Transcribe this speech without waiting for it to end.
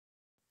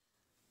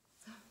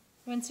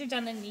Once you're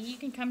done the knee, you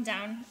can come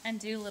down and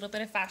do a little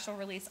bit of fascial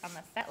release on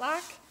the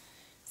fetlock.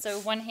 So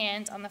one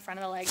hand on the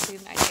front of the leg so you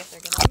have an idea if they're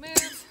going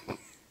to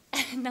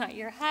move, and not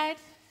your head.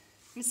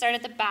 You start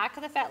at the back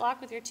of the fetlock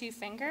with your 2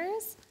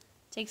 fingers.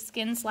 Take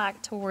skin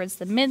slack towards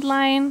the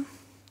midline.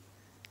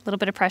 A little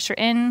bit of pressure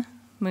in,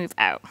 move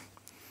out.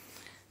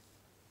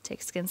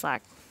 Take skin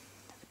slack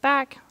to the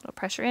back, a little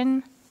pressure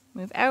in,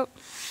 move out.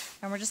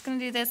 And we're just going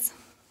to do this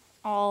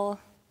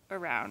all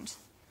around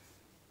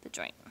the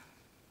joint.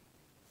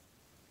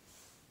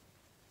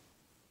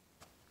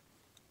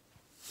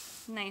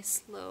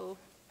 Nice, slow,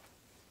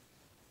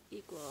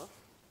 equal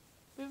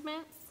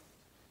movements.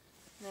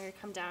 And then we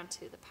come down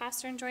to the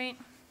pastern joint.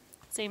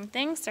 Same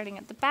thing, starting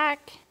at the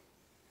back.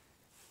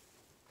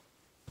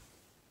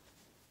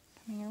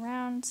 Coming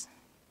around.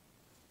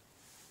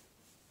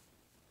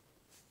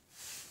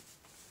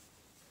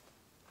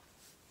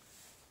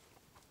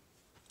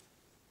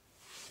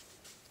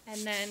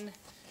 And then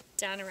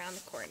down around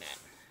the coronet.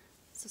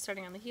 So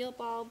starting on the heel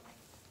bulb,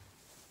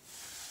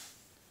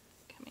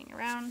 coming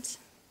around.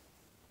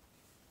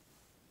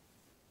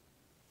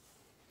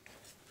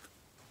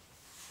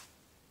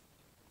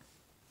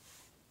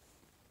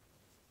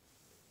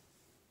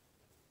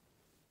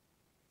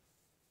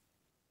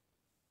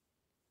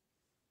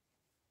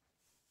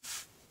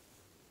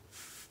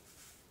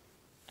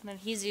 And then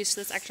he's used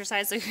to this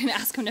exercise, so you can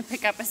ask him to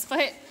pick up his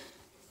foot.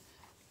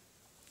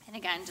 And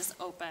again, just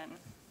open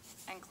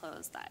and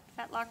close that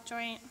fetlock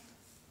joint.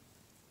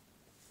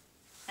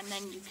 And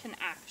then you can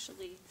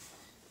actually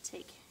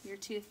take your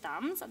 2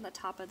 thumbs on the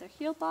top of their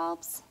heel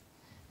bulbs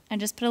and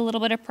just put a little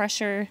bit of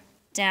pressure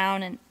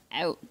down and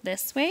out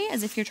this way,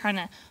 as if you're trying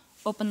to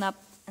open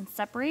up and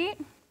separate.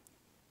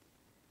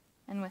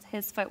 And with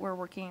his foot, we're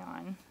working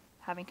on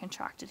having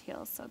contracted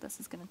heels, so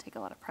this is going to take a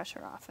lot of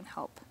pressure off and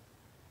help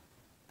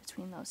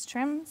between those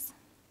trims.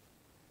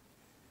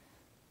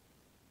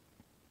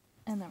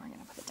 And then we're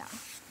going to put it down.